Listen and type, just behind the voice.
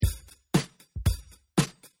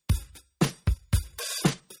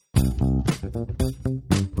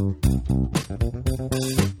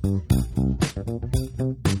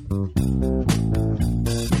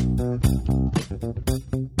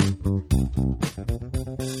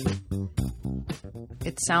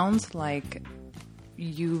sounds like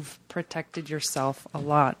you've protected yourself a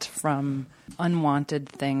lot from unwanted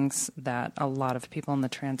things that a lot of people in the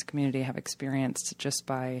trans community have experienced just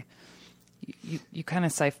by you kind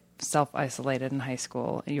of self-isolated in high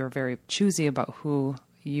school. You were very choosy about who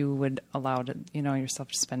you would allow to, yourself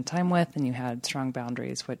to spend time with, and you had strong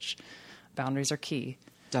boundaries, which boundaries are key.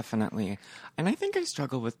 Definitely. And I think I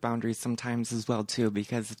struggle with boundaries sometimes as well, too,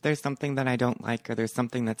 because if there's something that I don't like or there's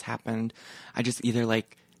something that's happened, I just either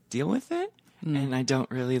deal with it and I don't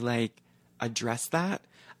really address that.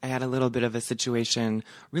 I had a little bit of a situation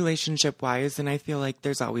relationship-wise, and I feel like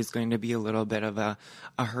there's always going to be a little bit of a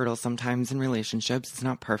hurdle sometimes in relationships. It's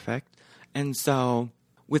not perfect. And so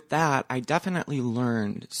with that, I definitely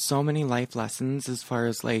learned so many life lessons as far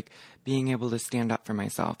as being able to stand up for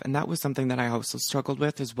myself. And that was something that I also struggled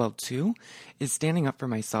with as well too, is standing up for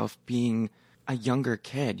myself being a younger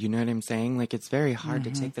kid. You know what I'm saying? It's very hard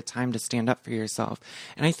to take the time to stand up for yourself.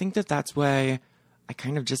 And I think that that's why I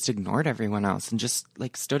kind of just ignored everyone else and just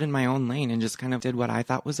stood in my own lane and just kind of did what I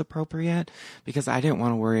thought was appropriate, because I didn't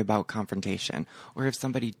want to worry about confrontation. Or if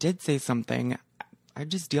somebody did say something, I'd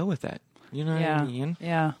just deal with it. You know what I mean?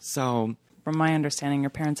 Yeah. So, from my understanding,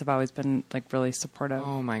 your parents have always been really supportive.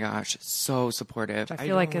 Oh my gosh, so supportive. I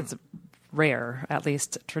feel like it's rare, at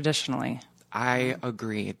least traditionally. I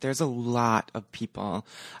agree. There's a lot of people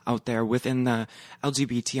out there within the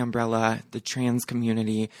LGBT umbrella, the trans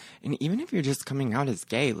community, and even if you're just coming out as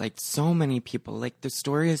gay, so many people, the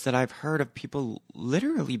stories that I've heard of people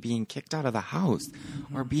literally being kicked out of the house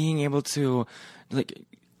or being able to,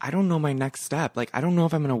 I don't know my next step. I don't know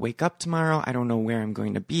if I'm going to wake up tomorrow. I don't know where I'm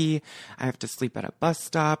going to be. I have to sleep at a bus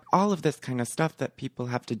stop. All of this kind of stuff that people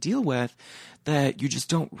have to deal with that you just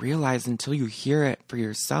don't realize until you hear it for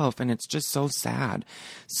yourself. And it's just so sad.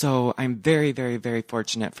 So I'm very, very, very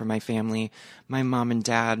fortunate for my family, my mom and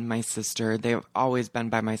dad, my sister. They've always been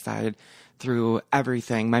by my side through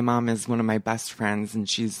everything. My mom is one of my best friends, and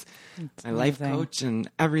she's my life coach and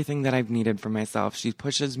everything that I've needed for myself. She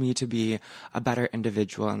pushes me to be a better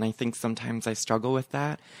individual, and I think sometimes I struggle with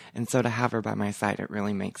that. And so to have her by my side, it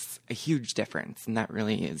really makes a huge difference, and that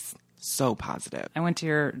really is so positive. I went to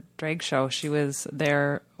your drag show. She was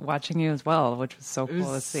there watching you as well, which was so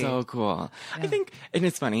cool to see. So cool. Yeah. I think, and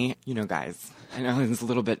it's funny, guys, I know it's a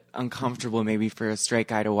little bit uncomfortable maybe for a straight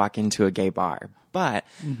guy to walk into a gay bar, but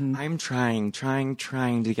I'm trying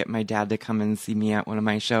to get my dad to come and see me at one of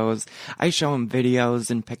my shows. I show him videos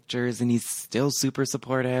and pictures, and he's still super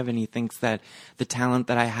supportive, and he thinks that the talent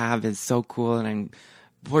that I have is so cool, and I'm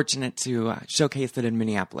fortunate to showcase it in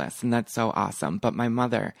Minneapolis, and that's so awesome. But my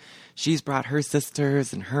mother, she's brought her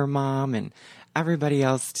sisters and her mom and everybody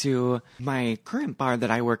else to my current bar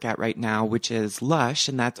that I work at right now, which is Lush,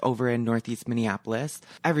 and that's over in Northeast Minneapolis.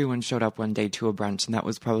 Everyone showed up one day to a brunch, and that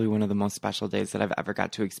was probably one of the most special days that I've ever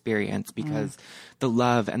got to experience, because the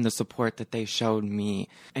love and the support that they showed me,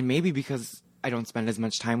 and maybe because I don't spend as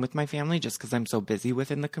much time with my family just because I'm so busy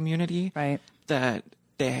within the community, right? That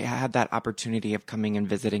they had that opportunity of coming and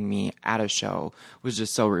visiting me at a show was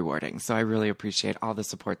just so rewarding. So I really appreciate all the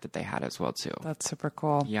support that they had as well, too. That's super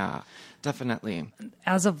cool. Yeah, definitely.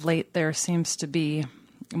 As of late, there seems to be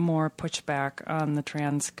more pushback on the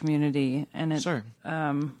trans community. And Sure.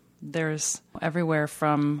 There's everywhere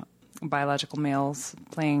from biological males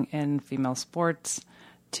playing in female sports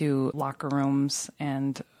to locker rooms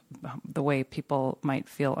and the way people might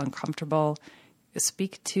feel uncomfortable.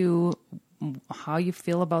 Speak to how you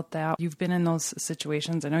feel about that. You've been in those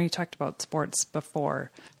situations. I know you talked about sports before.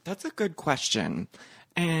 That's a good question.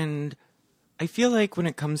 And I feel like when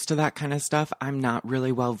it comes to that kind of stuff, I'm not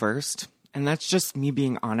really well versed. And that's just me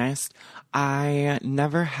being honest. I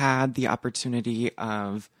never had the opportunity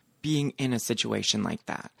of being in a situation like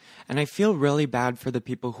that. And I feel really bad for the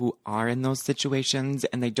people who are in those situations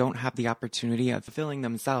and they don't have the opportunity of fulfilling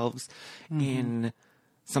themselves in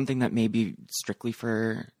something that may be strictly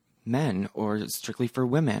for men or strictly for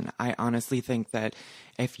women. I honestly think that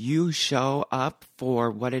if you show up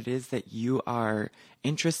for what it is that you are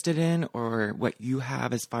interested in or what you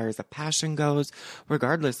have as far as a passion goes,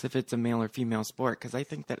 regardless if it's a male or female sport, because I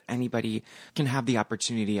think that anybody can have the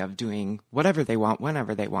opportunity of doing whatever they want,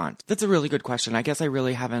 whenever they want. That's a really good question. I guess I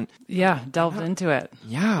really haven't delved into it.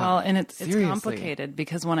 Yeah. Well, and it's complicated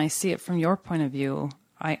because when I see it from your point of view,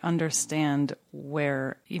 I understand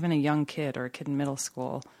where even a young kid or a kid in middle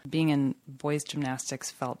school, being in boys'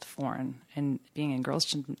 gymnastics felt foreign and being in girls'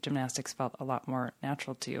 gymnastics felt a lot more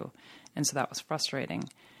natural to you. And so that was frustrating.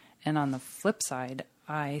 And on the flip side,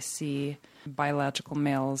 I see biological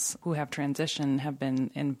males who have transitioned have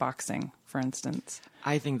been in boxing, for instance.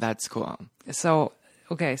 I think that's cool. So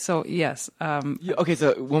Okay, so yes. Okay,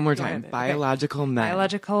 so one more time. ahead. Biological men.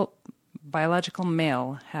 Biological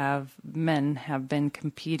men have been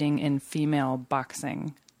competing in female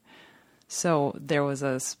boxing. So there was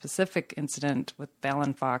a specific incident with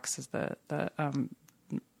Fallon Fox, as the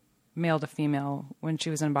male to female, when she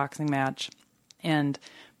was in a boxing match, and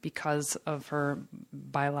because of her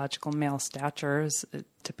biological male stature is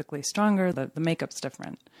typically stronger, the makeup's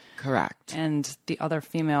different. Correct. And the other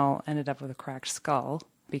female ended up with a cracked skull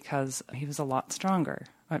because he was a lot stronger.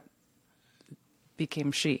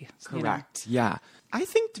 Became she. Correct. Yeah. I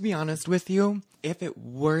think, to be honest with you, if it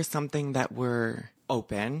were something that were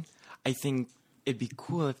open, I think it'd be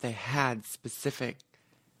cool if they had specific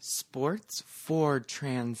sports for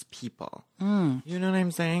trans people. You know what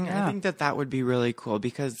I'm saying? Yeah. I think that would be really cool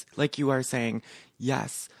because, like you are saying,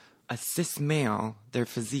 yes, a cis male, their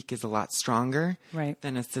physique is a lot stronger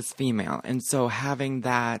than a cis female. And so having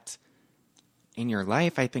that in your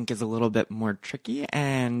life, I think, is a little bit more tricky.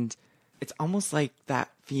 And it's almost like that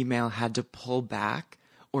female had to pull back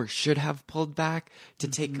or should have pulled back to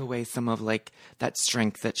take away some of like that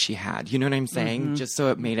strength that she had. You know what I'm saying? Just so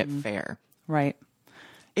it made it fair. Right.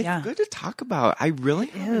 It's good to talk about. I really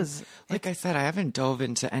is. Like I said, I haven't dove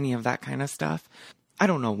into any of that kind of stuff. I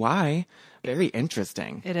don't know why. Very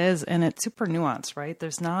interesting. It is, and it's super nuanced, right?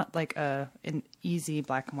 There's not like an easy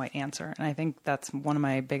black and white answer. And I think that's one of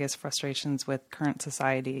my biggest frustrations with current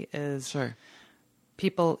society is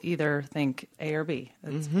people either think A or B.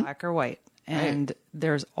 It's black or white. And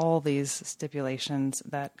there's all these stipulations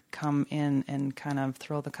that come in and kind of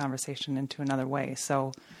throw the conversation into another way.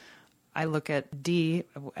 So I look at Dee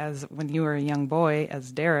as when you were a young boy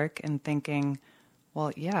as Derek and thinking,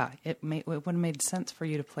 well, yeah, it would have made sense for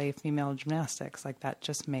you to play female gymnastics. Like that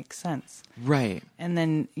just makes sense. Right. And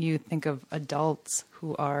then you think of adults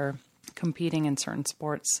who are competing in certain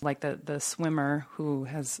sports, like the swimmer who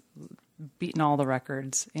has beaten all the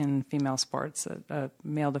records in female sports,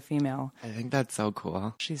 male to female. I think that's so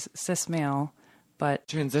cool. She's cis male, but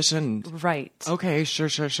transitioned. Right. Okay, sure.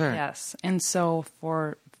 Yes. And so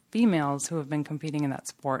for females who have been competing in that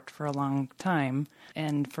sport for a long time,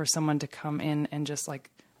 and for someone to come in and just like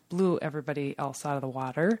blew everybody else out of the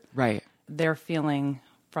water, right? They're feeling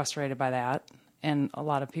frustrated by that, and a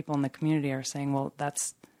lot of people in the community are saying, "Well,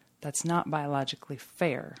 that's not biologically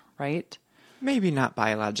fair, right?" Maybe not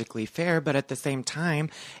biologically fair, but at the same time,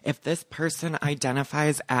 if this person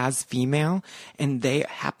identifies as female and they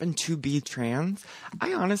happen to be trans,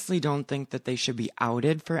 I honestly don't think that they should be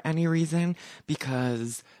outed for any reason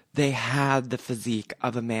because they had the physique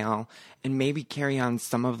of a male and maybe carry on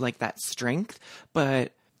some of like that strength,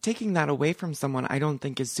 but taking that away from someone, I don't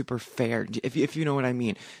think is super fair, if you know what I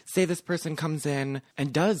mean. Say this person comes in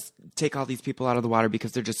and does take all these people out of the water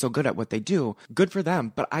because they're just so good at what they do. Good for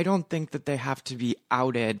them. But I don't think that they have to be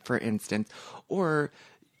outed, for instance. Or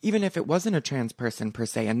even if it wasn't a trans person per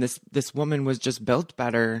se, and this woman was just built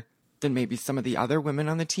better than maybe some of the other women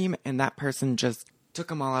on the team, and that person just took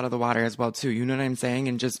them all out of the water as well, too. You know what I'm saying?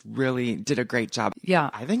 And just really did a great job. Yeah.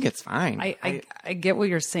 I think it's fine. I get what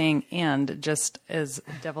you're saying. And just as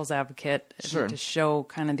devil's advocate, to show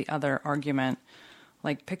kind of the other argument,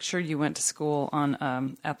 like picture you went to school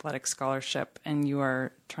on athletic scholarship and you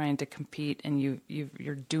are trying to compete and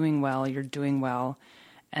you're doing well,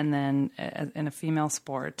 and then in a female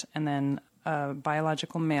sport, and then a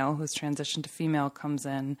biological male who's transitioned to female comes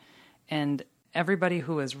in, and everybody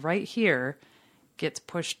who is right here gets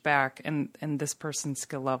pushed back, and this person's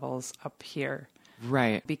skill level's up here.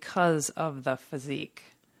 Right. Because of the physique.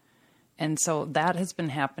 And so that has been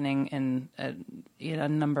happening in a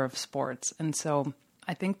number of sports. And so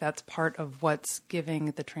I think that's part of what's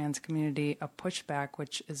giving the trans community a pushback,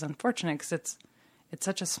 which is unfortunate because it's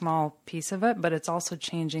such a small piece of it, but it's also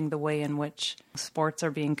changing the way in which sports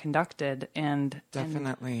are being conducted. And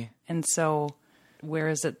definitely. And so where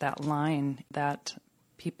is it that line that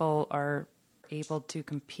people are able to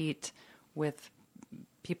compete with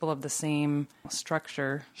people of the same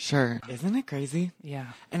structure? Sure. Isn't it crazy? Yeah.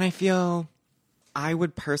 And I feel I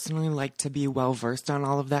would personally like to be well versed on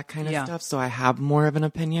all of that kind of stuff, so I have more of an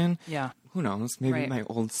opinion. Yeah. Who knows? Maybe my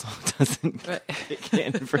old soul doesn't kick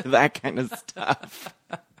in for that kind of stuff.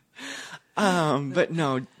 But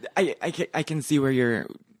no, I can see where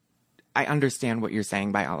I understand what you're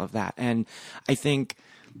saying by all of that. And I think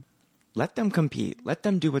let them compete. Let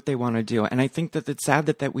them do what they want to do. And I think that it's sad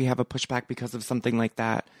that we have a pushback because of something like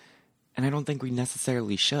that. And I don't think we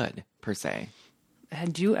necessarily should, per se.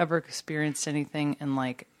 Had you ever experienced anything in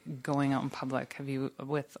like going out in public? Have you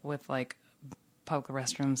with like public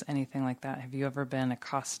restrooms, anything like that? Have you ever been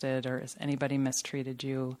accosted or has anybody mistreated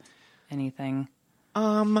you? Anything?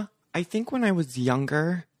 I think when I was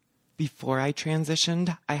younger, before I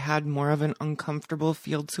transitioned, I had more of an uncomfortable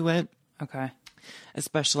feel to it. Okay.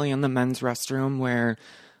 Especially in the men's restroom, where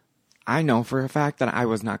I know for a fact that I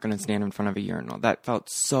was not going to stand in front of a urinal. That felt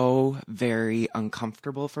so very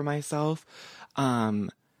uncomfortable for myself.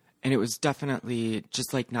 And it was definitely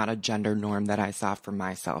just like not a gender norm that I saw for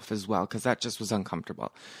myself as well, because that just was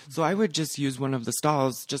uncomfortable. So I would just use one of the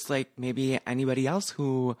stalls, just like maybe anybody else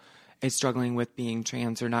who is struggling with being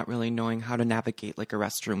trans or not really knowing how to navigate like a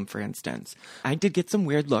restroom, for instance. I did get some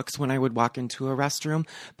weird looks when I would walk into a restroom,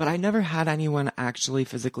 but I never had anyone actually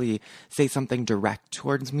physically say something direct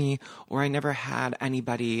towards me, or I never had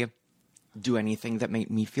anybody do anything that made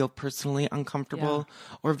me feel personally uncomfortable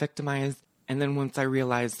or victimized. And then once I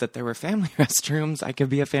realized that there were family restrooms, I could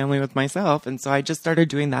be a family with myself. And so I just started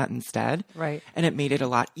doing that instead. Right. And it made it a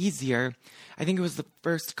lot easier. I think it was the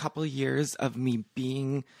first couple of years of me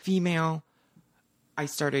being female, I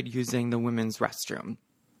started using the women's restroom.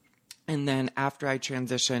 And then after I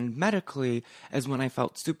transitioned medically is when I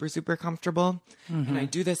felt super, super comfortable. Mm-hmm. And I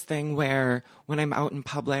do this thing where when I'm out in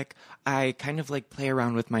public, I kind of like play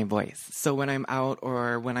around with my voice. So when I'm out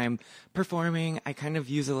or when I'm performing, I kind of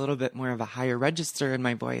use a little bit more of a higher register in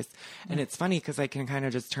my voice. And it's funny because I can kind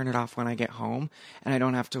of just turn it off when I get home. And I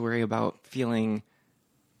don't have to worry about feeling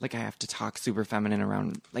like I have to talk super feminine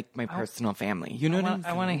around like my personal family. You know what I'm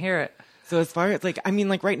saying? I want to hear it. So as far as like, I mean,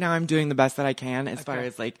 like right now I'm doing the best that I can as far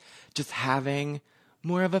as like just having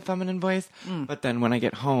more of a feminine voice. But then when I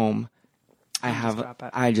get home,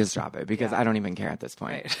 I just drop it because I don't even care at this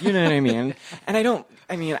point. Right. You know what I mean? And I don't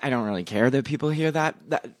really care that people hear that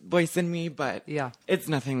voice in me, but it's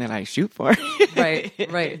nothing that I shoot for.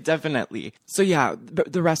 Right. Definitely. So yeah,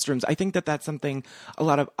 the restrooms, I think that that's something a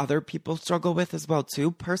lot of other people struggle with as well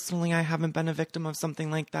too. Personally, I haven't been a victim of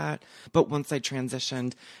something like that, but once I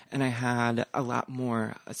transitioned and I had a lot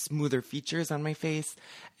more smoother features on my face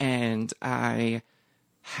and I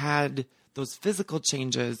had those physical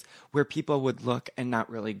changes where people would look and not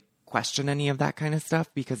really question any of that kind of stuff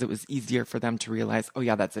because it was easier for them to realize, oh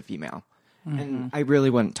yeah, that's a female. Mm-hmm. And I really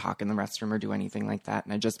wouldn't talk in the restroom or do anything like that.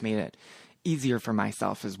 And I just made it easier for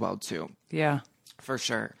myself as well too. Yeah. For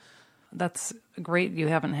sure. That's great. You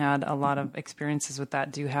haven't had a lot of experiences with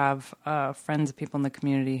that. Do you have friends, people in the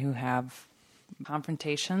community who have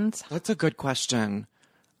confrontations? That's a good question.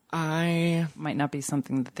 I might not be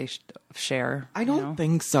something that they should share. I don't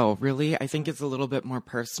think so, really. I think it's a little bit more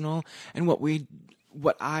personal. And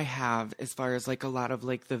what I have as far as like a lot of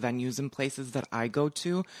like the venues and places that I go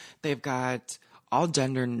to, they've got all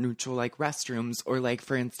gender neutral like restrooms, or like,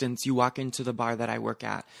 for instance, you walk into the bar that I work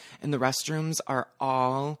at and the restrooms are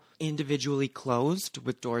all individually closed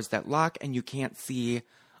with doors that lock and you can't see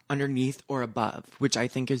underneath or above, which I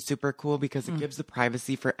think is super cool because it gives the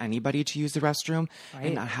privacy for anybody to use the restroom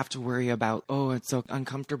and not have to worry about, oh, it's so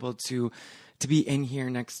uncomfortable to be in here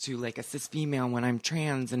next to like a cis female when I'm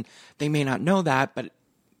trans. And they may not know that, but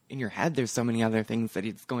in your head, there's so many other things that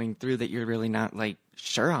it's going through that you're really not like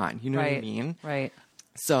sure on. You know what I mean? Right.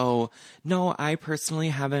 So no, I personally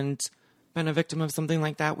haven't been a victim of something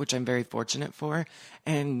like that, which I'm very fortunate for.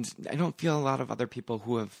 And I don't feel a lot of other people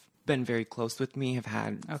who have been very close with me have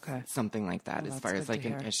had something like that as far as like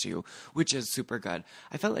an issue, which is super good.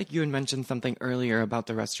 I felt like you had mentioned something earlier about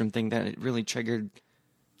the restroom thing that it really triggered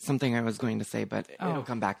something I was going to say, but it'll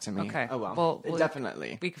come back to me. Okay. Oh, well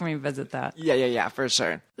definitely. We can revisit that. Yeah, for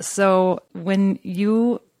sure. So when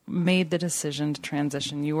you made the decision to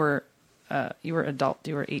transition, you were adult,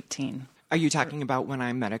 you were 18. Are you talking about when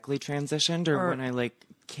I medically transitioned or when I like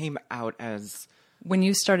came out as... When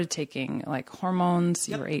you started taking like hormones,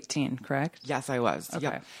 you were 18, correct? Yes, I was. Okay.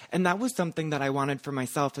 Yep. And that was something that I wanted for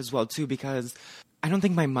myself as well, too, because I don't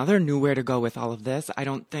think my mother knew where to go with all of this. I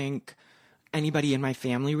don't think anybody in my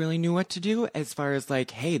family really knew what to do as far as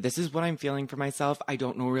like, hey, this is what I'm feeling for myself. I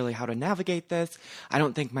don't know really how to navigate this. I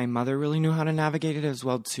don't think my mother really knew how to navigate it as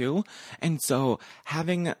well, too. And so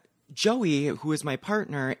having Joey, who is my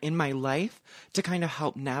partner in my life, to kind of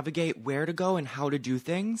help navigate where to go and how to do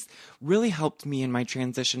things really helped me in my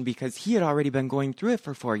transition because he had already been going through it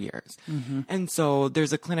for 4 years. Mm-hmm. And so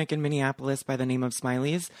there's a clinic in Minneapolis by the name of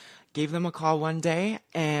Smiley's. Gave them a call one day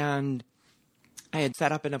and I had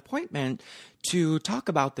set up an appointment to talk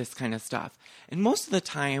about this kind of stuff. And most of the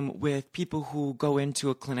time with people who go into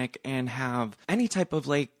a clinic and have any type of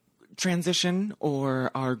like transition or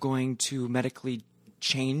are going to medically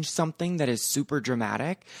change something that is super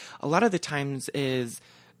dramatic, a lot of the times is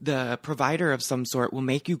the provider of some sort will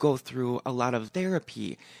make you go through a lot of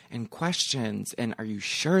therapy and questions. And are you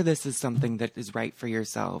sure this is something that is right for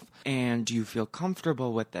yourself? And do you feel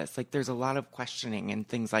comfortable with this? Like there's a lot of questioning and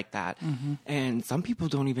things like that. And some people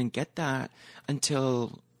don't even get that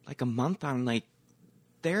until like a month on like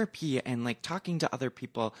therapy and like talking to other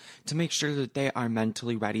people to make sure that they are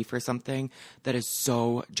mentally ready for something that is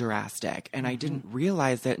so drastic. And I didn't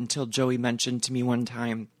realize that until Joey mentioned to me one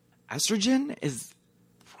time, estrogen is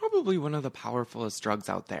probably one of the powerfulest drugs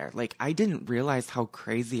out there. Like I didn't realize how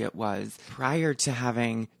crazy it was prior to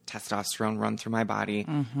having testosterone run through my body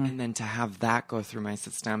and then to have that go through my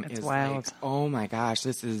system is wild. like, oh my gosh,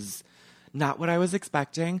 this is not what I was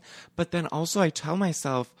expecting. But then also I tell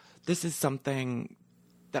myself, this is something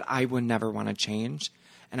that I would never want to change,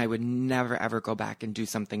 and I would never, ever go back and do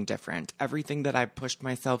something different. Everything that I pushed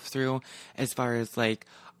myself through as far as like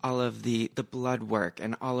all of the blood work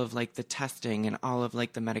and all of like the testing and all of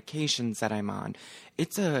like the medications that I'm on,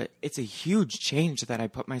 it's a huge change that I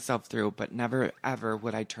put myself through, but never, ever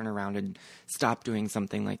would I turn around and stop doing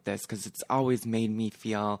something like this because it's always made me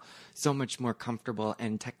feel so much more comfortable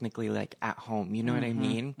and technically like at home. You know what I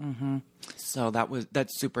mean? So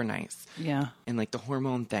that's super nice. Yeah. And like the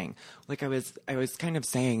hormone thing, like I was kind of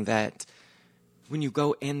saying that when you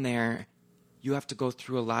go in there, you have to go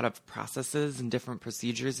through a lot of processes and different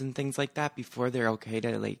procedures and things like that before they're okay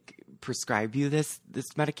to like prescribe you this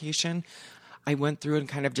medication. I went through and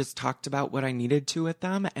kind of just talked about what I needed to with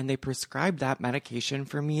them, and they prescribed that medication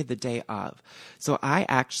for me the day of. So I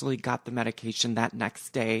actually got the medication that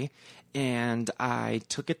next day, and I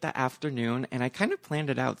took it that afternoon, and I kind of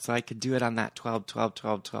planned it out so I could do it on that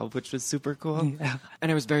 12-12-12-12, which was super cool. Yeah.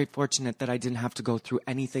 And I was very fortunate that I didn't have to go through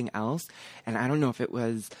anything else. And I don't know if it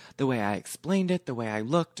was the way I explained it, the way I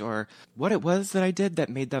looked, or what it was that I did that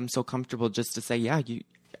made them so comfortable just to say, yeah,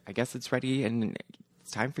 I guess it's ready and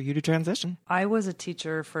it's time for you to transition. I was a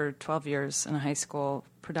teacher for 12 years in a high school,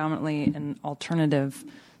 predominantly in alternative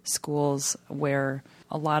schools where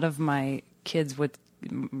a lot of my kids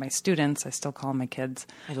my students, I still call them my kids.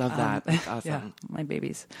 I love that. That's awesome. Yeah, my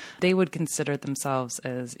babies. They would consider themselves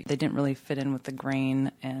as they didn't really fit in with the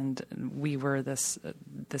grain, and we were this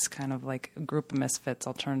kind of like group of misfits,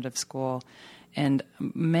 alternative school, and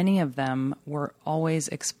many of them were always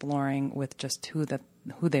exploring with just who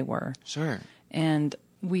they were. Sure. And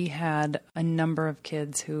we had a number of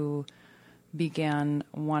kids who began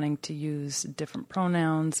wanting to use different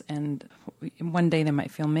pronouns, and one day they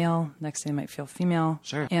might feel male, next day they might feel female.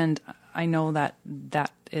 Sure. And I know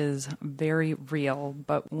that is very real,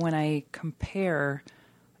 but when I compare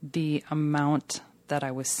the amount that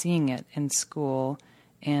I was seeing it in school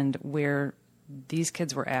and where these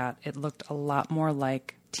kids were at, it looked a lot more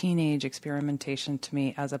like teenage experimentation to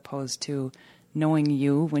me as opposed to knowing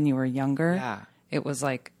you when you were younger. Yeah. It was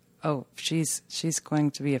like, oh, she's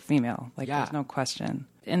going to be a female. Like, There's no question.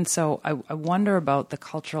 And so I wonder about the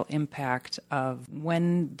cultural impact of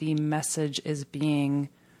when the message is being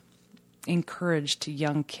encouraged to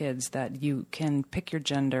young kids that you can pick your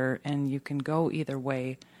gender and you can go either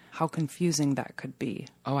way, how confusing that could be.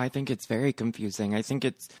 Oh, I think it's very confusing. I think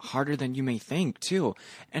it's harder than you may think, too.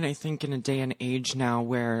 And I think in a day and age now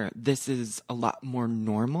where this is a lot more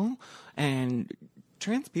normal, and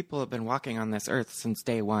trans people have been walking on this earth since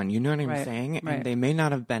day one. You know what I'm saying? Right. And they may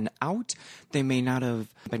not have been out. They may not have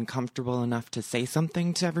been comfortable enough to say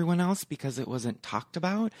something to everyone else because it wasn't talked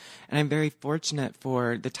about. And I'm very fortunate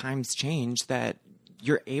for the times change that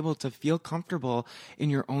you're able to feel comfortable in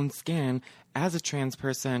your own skin as a trans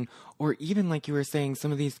person, or even like you were saying,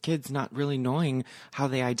 some of these kids not really knowing how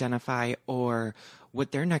they identify or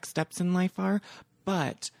what their next steps in life are.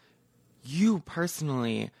 But you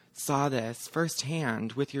personally saw this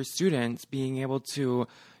firsthand with your students, being able to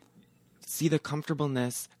see the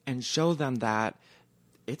comfortableness and show them that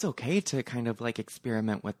it's okay to kind of like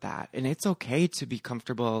experiment with that. And it's okay to be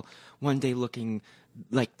comfortable one day looking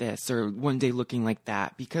like this or one day looking like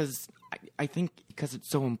that, because I think because it's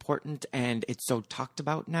so important and it's so talked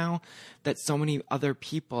about now that so many other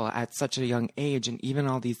people at such a young age, and even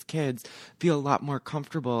all these kids, feel a lot more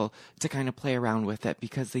comfortable to kind of play around with it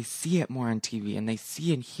because they see it more on TV and they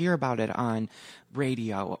see and hear about it on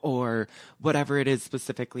radio or whatever it is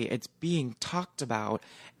specifically. It's being talked about,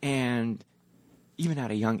 and even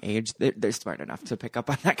at a young age, they're smart enough to pick up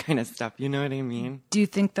on that kind of stuff. You know what I mean? Do you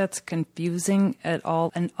think that's confusing at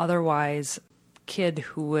all? And otherwise, kid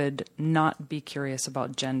who would not be curious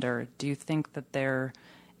about gender, do you think that there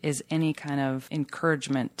is any kind of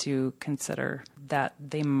encouragement to consider that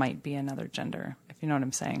they might be another gender, if you know what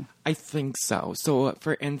I'm saying? I think so. So,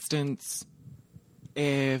 for instance,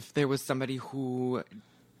 if there was somebody who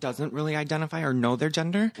doesn't really identify or know their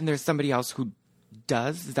gender, and there's somebody else who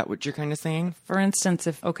does. Is that what you're kind of saying? For instance,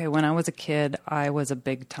 when I was a kid, I was a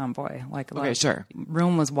big tomboy. Like, Okay, sure.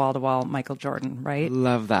 Room was wall to wall Michael Jordan, right?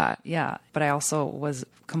 Love that. Yeah, but I also was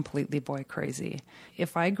completely boy crazy.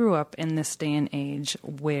 If I grew up in this day and age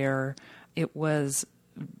where it was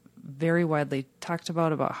very widely talked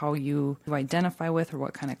about how you identify with or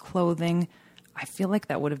what kind of clothing, I feel like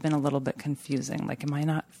that would have been a little bit confusing. Like, am I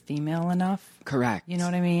not female enough? Correct. You know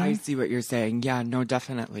what I mean? I see what you're saying. Yeah, no,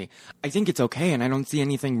 definitely. I think it's okay, and I don't see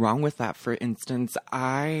anything wrong with that. For instance,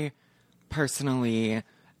 I personally,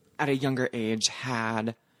 at a younger age,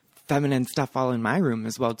 had feminine stuff all in my room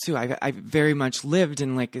as well, too. I very much lived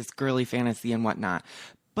in, like, this girly fantasy and whatnot.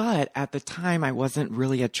 But at the time, I wasn't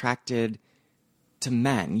really attracted to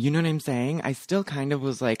men. You know what I'm saying? I still kind of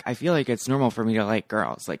was like, I feel like it's normal for me to like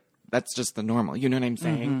girls. Like, that's just the normal. You know what I'm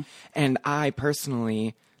saying? Mm-hmm. And I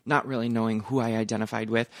personally, not really knowing who I identified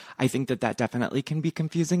with, I think that definitely can be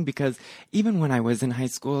confusing, because even when I was in high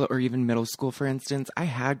school or even middle school, for instance, I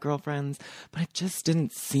had girlfriends, but it just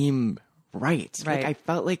didn't seem right. Like, I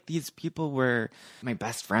felt like these people were my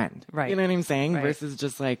best friend. Right. You know what I'm saying? Right. Versus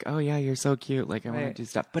just like, oh yeah, you're so cute. Like, I want to do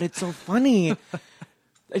stuff. But it's so funny.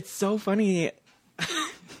 It's so funny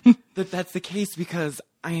that that's the case, because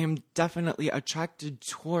I am definitely attracted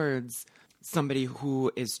towards somebody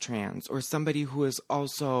who is trans, or somebody who is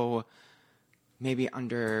also maybe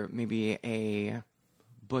under a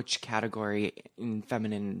butch category in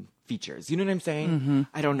feminine features. You know what I'm saying? Mm-hmm.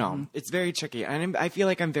 I don't know. Mm-hmm. It's very tricky. And I feel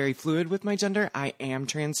like I'm very fluid with my gender. I am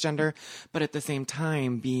transgender, but at the same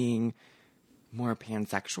time being more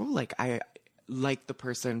pansexual. Like, I like the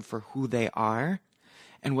person for who they are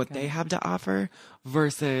and what they have to offer,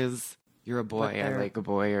 versus you're a boy, I like a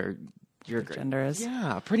boy, or your gender is.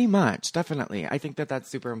 Yeah, pretty much. Definitely. I think that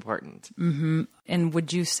that's super important. Mm-hmm. And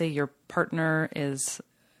would you say your partner is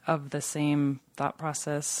of the same thought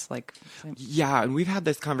process? Yeah, and we've had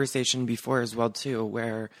this conversation before as well, too,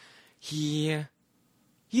 where he's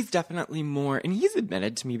definitely more, and he's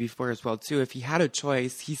admitted to me before as well, too, if he had a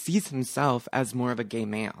choice, he sees himself as more of a gay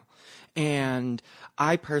male. And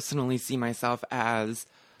I personally see myself as,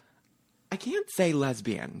 I can't say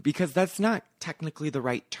lesbian, because that's not technically the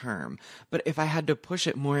right term. But if I had to push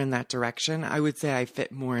it more in that direction, I would say I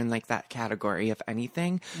fit more in like that category, if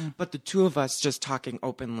anything. Mm. But the two of us just talking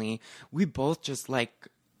openly, we both just like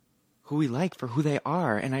who we like for who they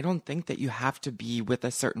are. And I don't think that you have to be with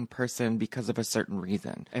a certain person because of a certain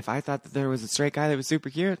reason. If I thought that there was a straight guy that was super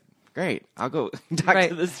cute, great, I'll go talk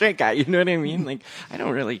to the straight guy. You know what I mean? Like, I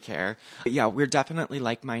don't really care. But yeah, we're definitely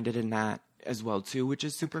like-minded in that as well, too, which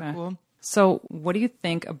is super cool. So what do you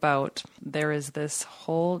think about, there is this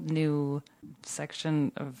whole new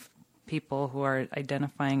section of people who are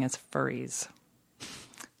identifying as furries.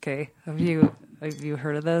 Okay. Have you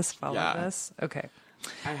heard of this? Followed this? Okay.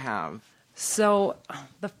 I have. So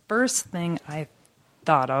the first thing I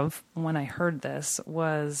thought of when I heard this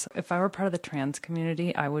was, if I were part of the trans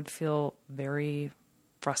community, I would feel very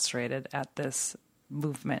frustrated at this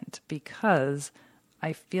movement, because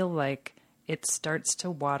I feel like it starts to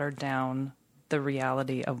water down the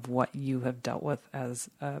reality of what you have dealt with as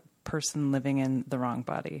a person living in the wrong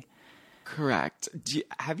body. Correct.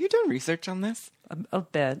 Have you done research on this? A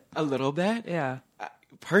bit. A little bit? Yeah.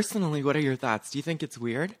 Personally, what are your thoughts? Do you think it's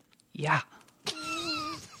weird? Yeah.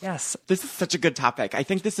 Yes. This is such a good topic. I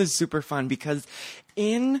think this is super fun, because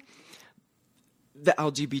in the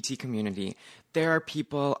LGBT community, there are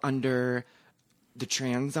people under the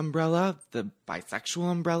trans umbrella, the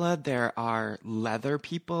bisexual umbrella. There are leather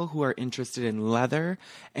people who are interested in leather,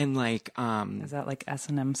 and like is that like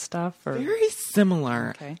S&M stuff, or very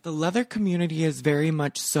similar? Okay. The leather community is very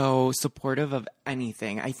much so supportive of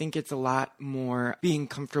anything. I think it's a lot more being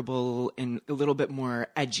comfortable and a little bit more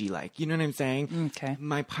edgy, like, you know what I'm saying? Okay.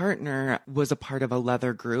 My partner was a part of a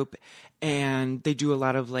leather group, and they do a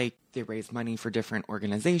lot of they raise money for different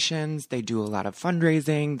organizations. They do a lot of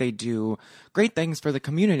fundraising. They do great things for the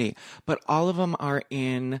community, but all of them are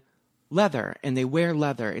in leather, and they wear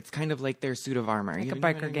leather. It's kind of like their suit of armor. Like a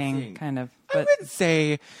biker gang, kind of. But I would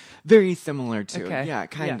say very similar to. Okay. Yeah,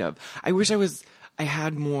 kind of. I wish I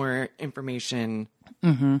had more information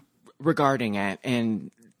regarding it,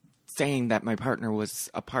 and saying that my partner was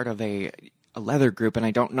a part of a leather group and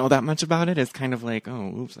I don't know that much about it is kind of like,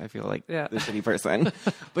 oh, oops, I feel like the shitty person.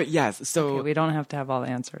 But yes, so... Okay, we don't have to have all the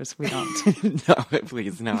answers. We don't. No,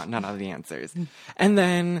 please, no, not all the answers. And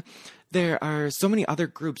then there are so many other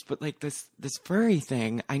groups, but like this furry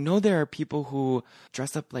thing, I know there are people who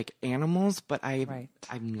dress up like animals, but I'm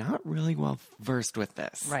not really well versed with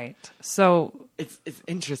this. Right. So it's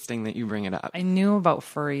interesting that you bring it up. I knew about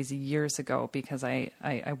furries years ago because I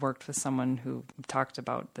worked with someone who talked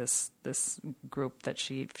about this group that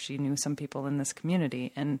she knew some people in this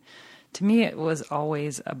community. And to me, it was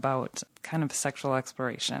always about kind of sexual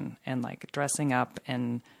exploration and like dressing up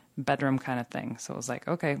and bedroom kind of thing. So it was like,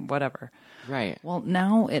 okay, whatever. Right. Well,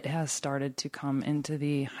 now it has started to come into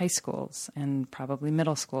the high schools and probably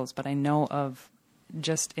middle schools, but I know of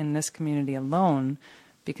just in this community alone,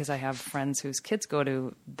 because I have friends whose kids go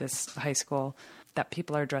to this high school, that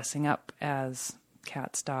people are dressing up as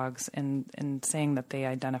cats, dogs, and saying that they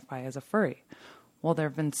identify as a furry. Well, there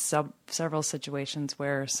have been several situations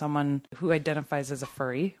where someone who identifies as a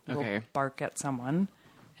furry will bark at someone,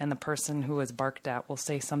 and the person who is barked at will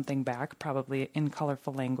say something back, probably in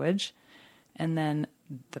colorful language. And then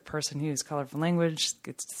the person who uses colorful language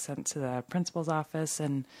gets sent to the principal's office.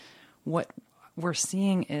 And what we're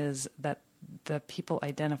seeing is that the people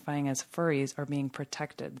identifying as furries are being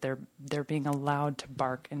protected. They're being allowed to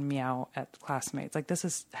bark and meow at classmates. Like, this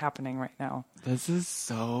is happening right now. This is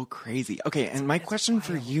so crazy. Okay, and my question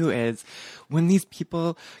for you is, when these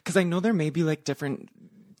people, because I know there may be like different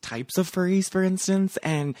types of furries, for instance,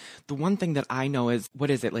 and the one thing that I know is, what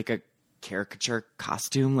is it, like a caricature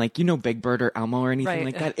costume, like, you know, Big Bird or Elmo or anything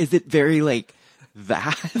like that? Is it very like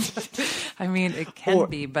that? I mean, it can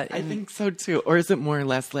be, but I think so too. Or is it more or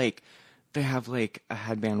less like they have like a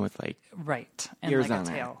headband with like and ears like on a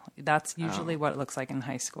tail? That's usually what it looks like in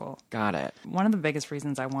high school. Got it. One of the biggest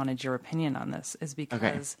reasons I wanted your opinion on this is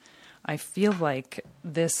because I feel like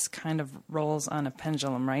this kind of rolls on a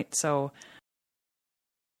pendulum, right? So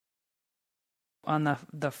on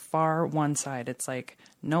the far one side, it's like,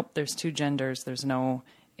 nope, there's two genders, there's no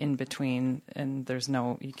in between, and there's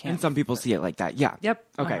no, you can't. And some people see it like that. Yeah. Yep.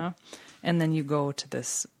 Okay. And then you go to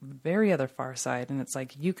this very other far side, and it's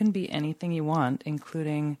like, you can be anything you want,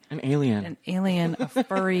 including an alien, a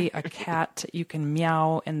furry, a cat. You can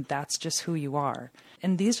meow, and that's just who you are.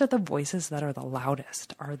 And these are the voices that are the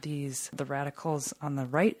loudest, are the radicals on the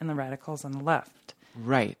right and the radicals on the left.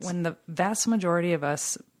 Right. When the vast majority of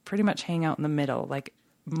us pretty much hang out in the middle. Like,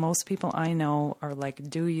 most people I know are like,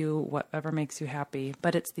 do you, whatever makes you happy.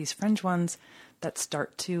 But it's these fringe ones that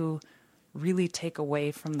start to really take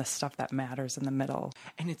away from the stuff that matters in the middle.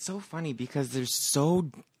 And it's so funny because they're so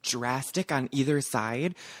drastic on either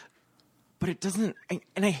side, but it doesn't,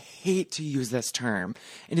 and I hate to use this term,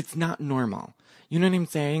 and it's not normal. You know what I'm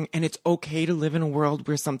saying? And it's okay to live in a world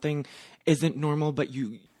where something isn't normal, but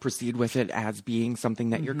you proceed with it as being something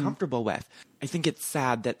that you're comfortable with. I think it's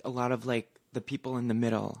sad that a lot of like the people in the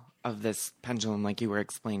middle of this pendulum, like you were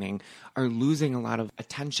explaining, are losing a lot of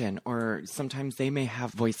attention, or sometimes they may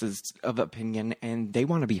have voices of opinion and they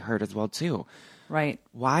want to be heard as well too. Right.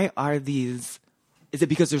 Why are these, is it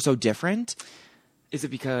because they're so different? Is it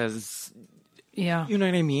because, you know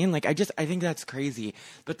what I mean? Like, I think that's crazy.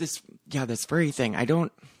 But this furry thing,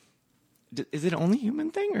 is it only human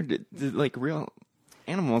thing, or did like real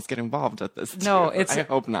animals get involved with this too? No, I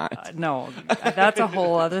hope not. No, that's a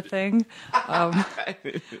whole other thing.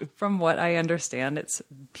 From what I understand, it's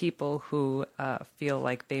people who feel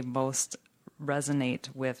like they most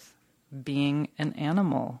resonate with being an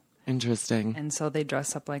animal. Interesting. And so they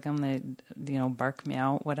dress up like them. They, bark,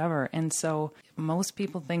 meow, whatever. And so most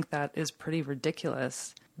people think that is pretty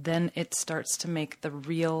ridiculous. Then it starts to make the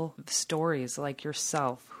real stories, like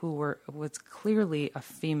yourself, who was clearly a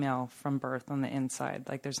female from birth on the inside.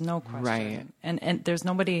 Like, there's no question. Right. And there's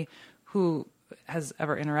nobody who has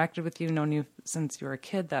ever interacted with you, known you since you were a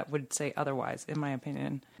kid, that would say otherwise, in my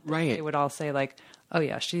opinion. Right. They would all say like, oh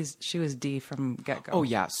yeah, she was Dee from get-go. Oh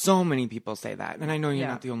yeah, so many people say that. And I know you're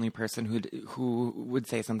not the only person who would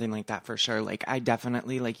say something like that for sure. Like, I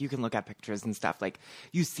definitely, like, you can look at pictures and stuff, like,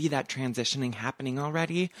 you see that transitioning happening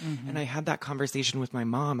already. And I had that conversation with my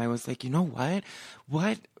mom. I was like, you know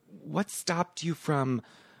what stopped you from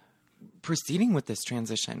proceeding with this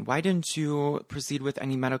transition? Why didn't you proceed with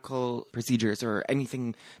any medical procedures or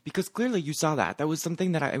anything? Because clearly you saw that was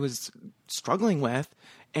something that I was struggling with,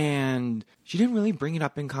 and she didn't really bring it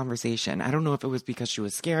up in conversation. I don't know if it was because she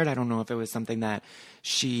was scared. I don't know if it was something that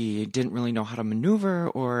she didn't really know how to maneuver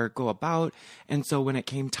or go about. And so when it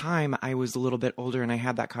came time, I was a little bit older, and I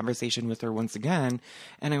had that conversation with her once again.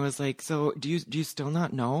 And I was like, so do you still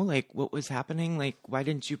not know, like, what was happening? Like, why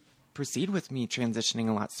didn't you proceed with me transitioning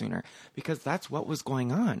a lot sooner? Because that's what was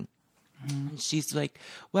going on. And she's like,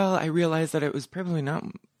 well, I realized that it was probably not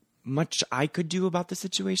much I could do about the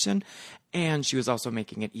situation. And she was also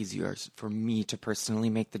making it easier for me to personally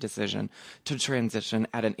make the decision to transition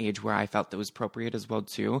at an age where I felt that was appropriate as well,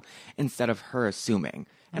 too, instead of her assuming.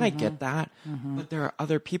 And I get that. But there are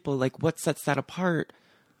other people, like, what sets that apart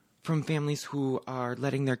from families who are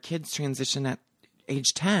letting their kids transition at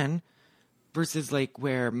age 10 versus, like,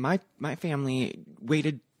 where my family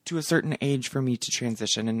waited to a certain age for me to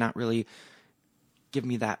transition and not really give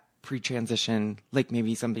me that pre-transition, like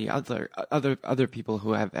maybe somebody other people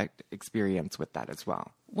who have experience with that as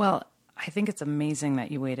well. Well, I think it's amazing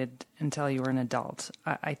that you waited until you were an adult.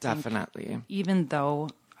 I think Definitely. Even though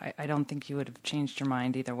I don't think you would have changed your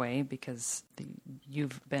mind either way, because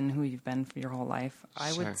you've been who you've been for your whole life.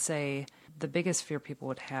 I Sure. would say the biggest fear people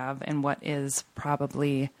would have, and what is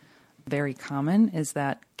probably very common, is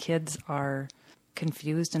that kids are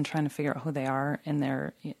confused and trying to figure out who they are in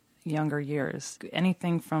their younger years.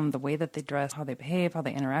 Anything from the way that they dress, how they behave, how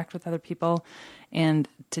they interact with other people. And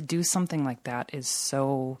to do something like that is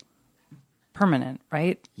so permanent,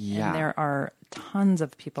 right? Yeah. And there are tons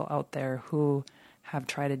of people out there who have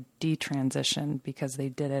tried to detransition because they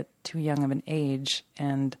did it too young of an age,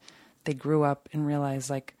 and they grew up and realized,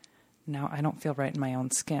 like, now I don't feel right in my own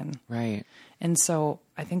skin. Right. And so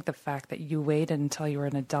I think the fact that you waited until you were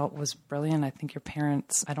an adult was brilliant. I think your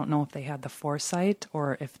parents, I don't know if they had the foresight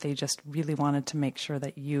or if they just really wanted to make sure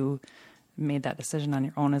that you made that decision on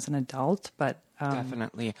your own as an adult. But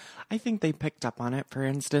Definitely. I think they picked up on it, for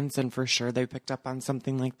instance, and for sure they picked up on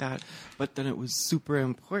something like that. But then it was super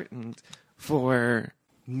important for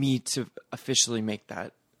me to officially make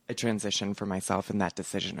that a transition for myself in that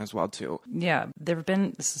decision as well, too. yeah, there have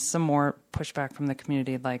been some more pushback from the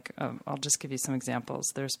community. Like, I'll just give you some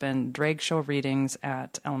examples. There's been drag show readings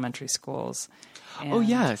at elementary schools. Oh,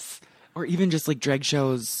 yes. Or even just like drag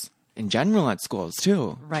shows in general at schools,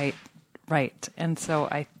 too. Right. And so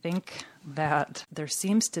I think that there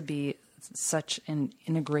seems to be such an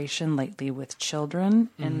integration lately with children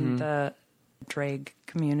in the drag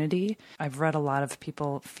community. I've read a lot of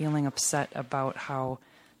people feeling upset about how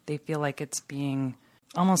they feel like it's being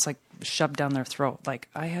almost like shoved down their throat. Like,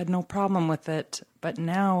 I had no problem with it, but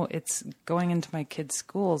now it's going into my kids'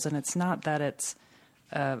 schools, and it's not that it's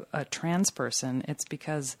a trans person. It's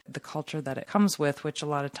because the culture that it comes with, which a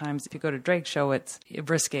lot of times if you go to drag show, it's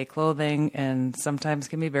risque clothing and sometimes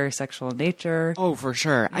can be very sexual in nature. Oh, for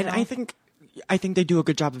sure. You know? I think they do a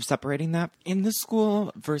good job of separating that in the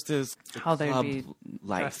school versus the How they'd club be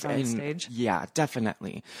life. dressed on stage. Yeah,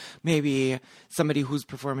 definitely. Maybe somebody who's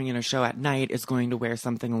performing in a show at night is going to wear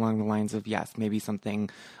something along the lines of, yes, maybe something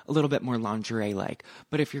a little bit more lingerie-like.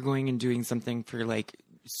 But if you're going and doing something for like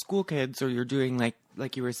school kids, or you're doing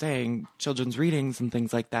like you were saying, children's readings and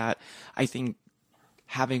things like that, I think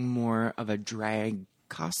having more of a drag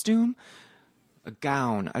costume, a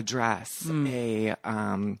gown, a dress,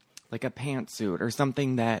 like a pantsuit or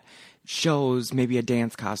something that shows maybe a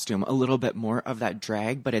dance costume, a little bit more of that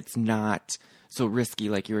drag, but it's not so risky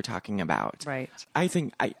like you were talking about. Right. I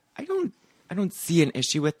think I don't see an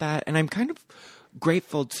issue with that, and I'm kind of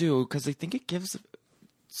grateful too, because I think it gives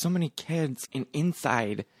so many kids an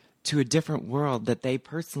insight to a different world that they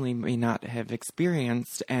personally may not have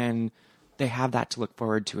experienced, and they have that to look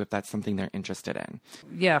forward to if that's something they're interested in.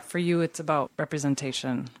 Yeah, for you, it's about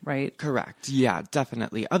representation, right? Correct. Yeah,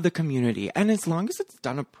 definitely. Of the community. And as long as it's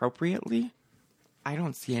done appropriately, I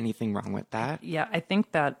don't see anything wrong with that. Yeah, I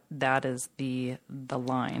think that is the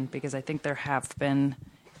line, because I think there have been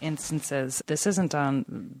instances, this isn't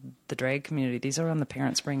on the drag community, these are on the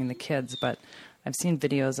parents bringing the kids, but I've seen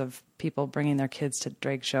videos of people bringing their kids to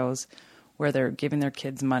drag shows where they're giving their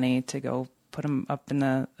kids money to go put them up in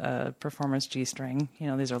the performer's G-string. You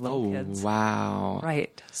know, these are little kids. Wow.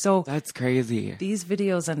 Right. So that's crazy. These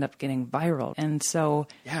videos end up getting viral. And so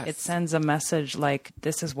Yes. It sends a message like,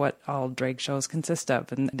 this is what all drag shows consist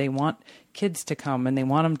of. And they want kids to come and they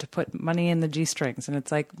want them to put money in the G-strings. And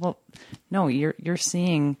it's like, well, no, you're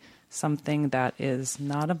seeing something that is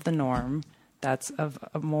not of the norm. That's of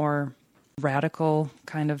a more radical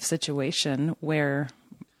kind of situation where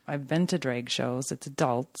I've been to drag shows. It's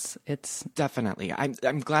adults. It's Definitely.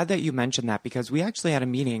 I'm glad that you mentioned that, because we actually had a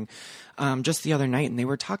meeting just the other night, and they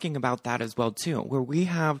were talking about that as well too, where we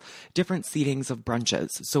have different seatings of brunches.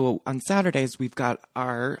 So on Saturdays we've got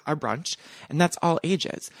our brunch, and that's all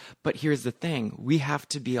ages. But here's the thing: we have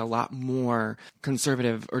to be a lot more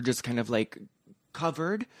conservative, or just kind of like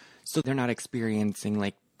covered, so they're not experiencing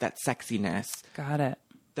like that sexiness got it.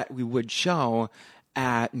 that we would show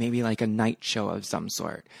at maybe like a night show of some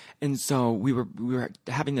sort. And so we were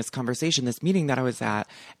having this conversation, this meeting that I was at,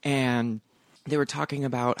 and they were talking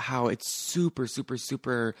about how it's super, super,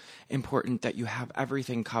 super important that you have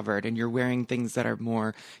everything covered and you're wearing things that are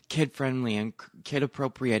more kid friendly and kid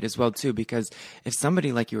appropriate as well too. Because if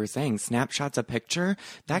somebody, like you were saying, snapshots a picture,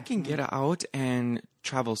 that can get out and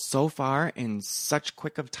travel so far in such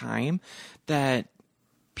quick of time that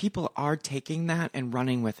people are taking that and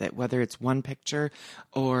running with it, whether it's one picture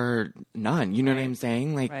or none. You know what I'm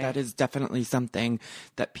saying? Like that is definitely something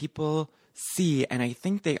that people see, and I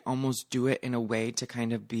think they almost do it in a way to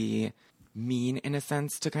kind of be mean in a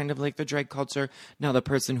sense to kind of like the drag culture. Now, the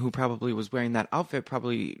person who probably was wearing that outfit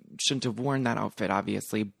probably shouldn't have worn that outfit,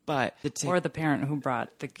 obviously, but or the parent who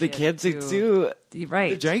brought the kid to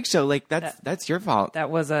right the drag show, like that's your fault. That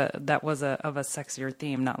was of a sexier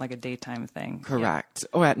theme, not like a daytime thing. Correct.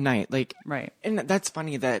 Oh, at night, like right. And that's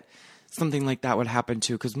funny that something like that would happen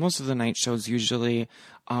too, because most of the night shows usually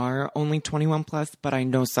are only 21 plus, but I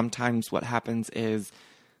know sometimes what happens is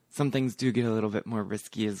some things do get a little bit more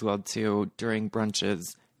risky as well too during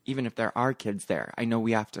brunches, even if there are kids there. I know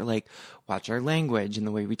we have to like watch our language and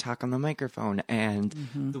the way we talk on the microphone and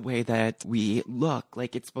the way that we look.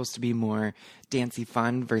 Like it's supposed to be more dancey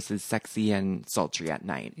fun versus sexy and sultry at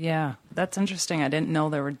night. Yeah, that's interesting. I didn't know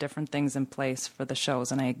there were different things in place for the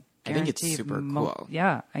shows, and I think it's super cool.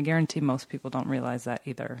 Yeah, I guarantee most people don't realize that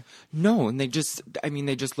either. No, and they just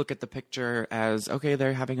look at the picture as, okay,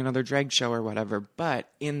 they're having another drag show or whatever. But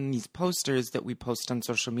in these posters that we post on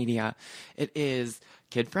social media, it is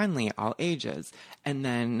kid-friendly, all ages. And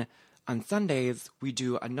then on Sundays, we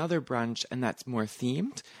do another brunch, and that's more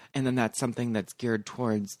themed. And then that's something that's geared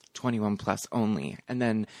towards 21 plus only. And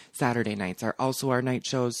then Saturday nights are also our night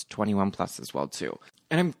shows, 21 plus as well, too.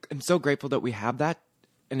 And I'm so grateful that we have that.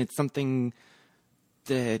 And it's something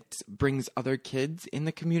that brings other kids in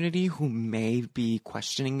the community who may be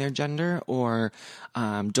questioning their gender or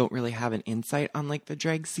don't really have an insight on like the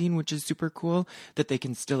drag scene, which is super cool, that they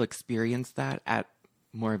can still experience that at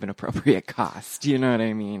more of an appropriate cost. You know what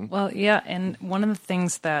I mean? Well, yeah. And one of the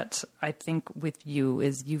things that I think with you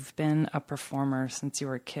is you've been a performer since you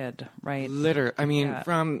were a kid, right? Literally. I mean,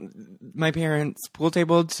 from my parents' pool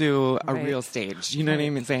table to a real stage. You know what I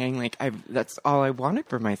mean? Saying like, that's all I wanted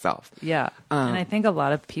for myself. Yeah. And I think a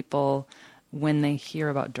lot of people, when they hear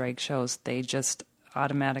about drag shows, they just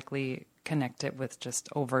automatically connect it with just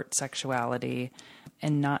overt sexuality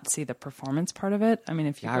and not see the performance part of it. I mean,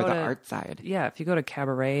 if you go the to art side. Yeah, if you go to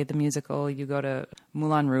Cabaret, the musical, you go to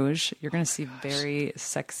Moulin Rouge, you're going to see very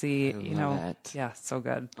sexy, yeah, so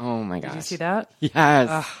good. Oh my gosh. Did you see that?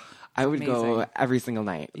 Yes. I would go every single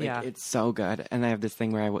night. Like, it's so good. And I have this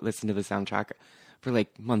thing where I would listen to the soundtrack for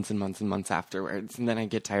like months and months and months afterwards. And then I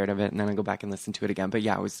get tired of it and then I go back and listen to it again. But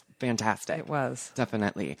yeah, it was fantastic. It was.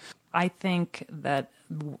 Definitely. I think that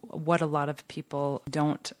what a lot of people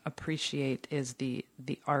don't appreciate is the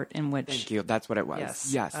art in which... Thank you. That's what it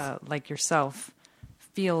was. Yes. Like yourself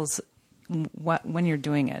feels when you're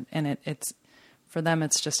doing it. And it's for them,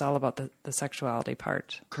 it's just all about the sexuality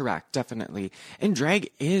part. Correct. Definitely. And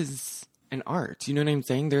drag is an art. You know what I'm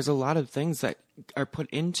saying? There's a lot of things that are put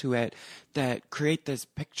into it that create this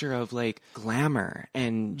picture of like glamour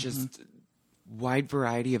and just wide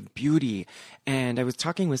variety of beauty. And I was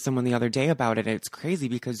talking with someone the other day about it. And it's crazy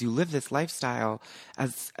because you live this lifestyle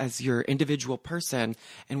as your individual person.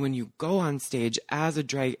 And when you go on stage as a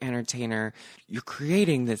drag entertainer, you're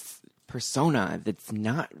creating this persona that's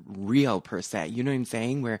not real per se. You know what I'm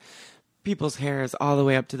saying? Where people's hair is all the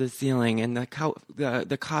way up to the ceiling and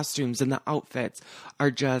the costumes and the outfits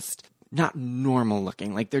are just not normal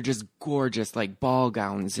looking. Like they're just gorgeous, like ball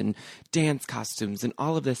gowns and dance costumes and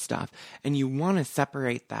all of this stuff. And you want to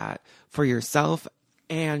separate that for yourself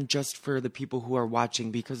and just for the people who are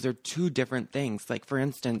watching because they're two different things. Like for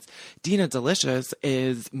instance, Dina Delicious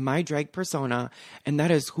is my drag persona and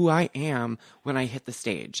that is who I am when I hit the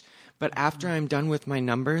stage. But after I'm done with my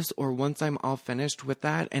numbers or once I'm all finished with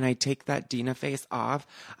that and I take that Dina face off,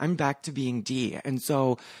 I'm back to being Dee. And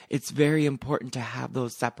so it's very important to have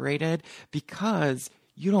those separated because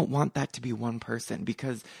you don't want that to be one person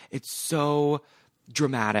because it's so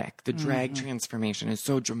dramatic. The drag transformation is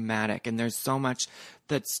so dramatic and there's so much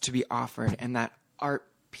that's to be offered. And that art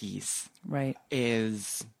piece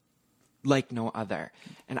is like no other.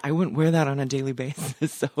 And I wouldn't wear that on a daily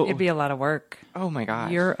basis. So it'd be a lot of work. Oh my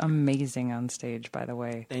gosh. You're amazing on stage, by the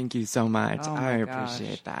way. Thank you so much. I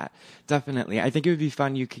appreciate that. Definitely. I think it would be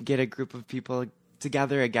fun. You could get a group of people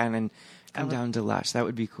together again and come down to Lush. That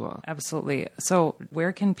would be cool. Absolutely. So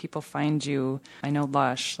where can people find you? I know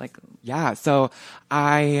Lush, Yeah. So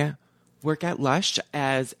I work at Lush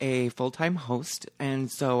as a full-time host.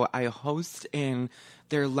 And so I host in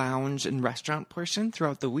their lounge and restaurant portion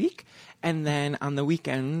throughout the week. And then on the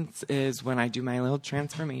weekends is when I do my little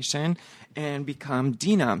transformation and become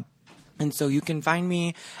Dina. And so you can find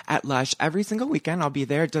me at Lush every single weekend. I'll be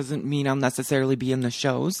there. It doesn't mean I'll necessarily be in the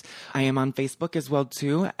shows. I am on Facebook as well,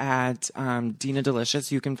 too, at Dina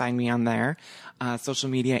Delicious. You can find me on there. Social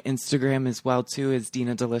media, Instagram as well, too, is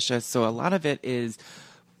Dina Delicious. So a lot of it is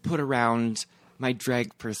put around my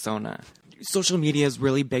drag persona. Social media is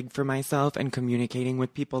really big for myself and communicating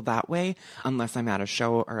with people that way, unless I'm at a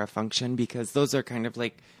show or a function, because those are kind of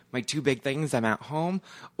like my two big things. I'm at home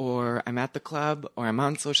or I'm at the club or I'm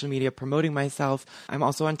on social media promoting myself. I'm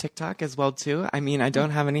also on TikTok as well too. I mean, I don't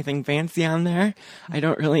have anything fancy on there. I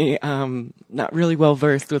don't really, not really well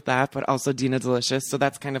versed with that, but also Dina Delicious. So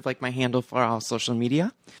that's kind of like my handle for all social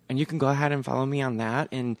media. And you can go ahead and follow me on that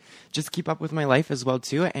and just keep up with my life as well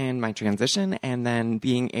too, and my transition, and then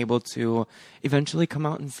being able to eventually come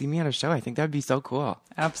out and see me at a show. I think that would be so cool.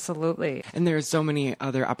 Absolutely. And there are so many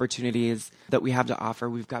other opportunities that we have to offer.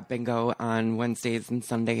 We've got bingo on Wednesdays and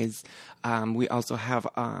Sundays. We also have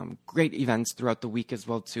great events throughout the week as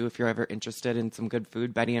well too. If you're ever interested in some good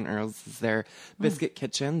food, Betty and Earl's is their biscuit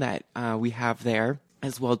kitchen that we have there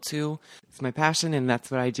as well too. It's my passion, and that's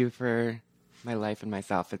what I do for my life and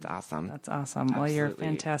myself. It's awesome. That's awesome. Absolutely. Well, you're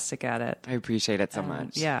fantastic at it. I appreciate it so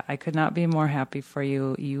much. Yeah, I could not be more happy for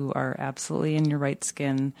you. You are absolutely in your right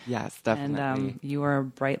skin. Yes, definitely. And you are a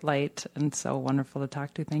bright light and so wonderful to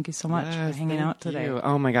talk to. Thank you so much for hanging out today. You.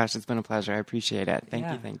 Oh my gosh, it's been a pleasure. I appreciate it. Thank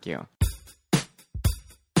you. Thank you.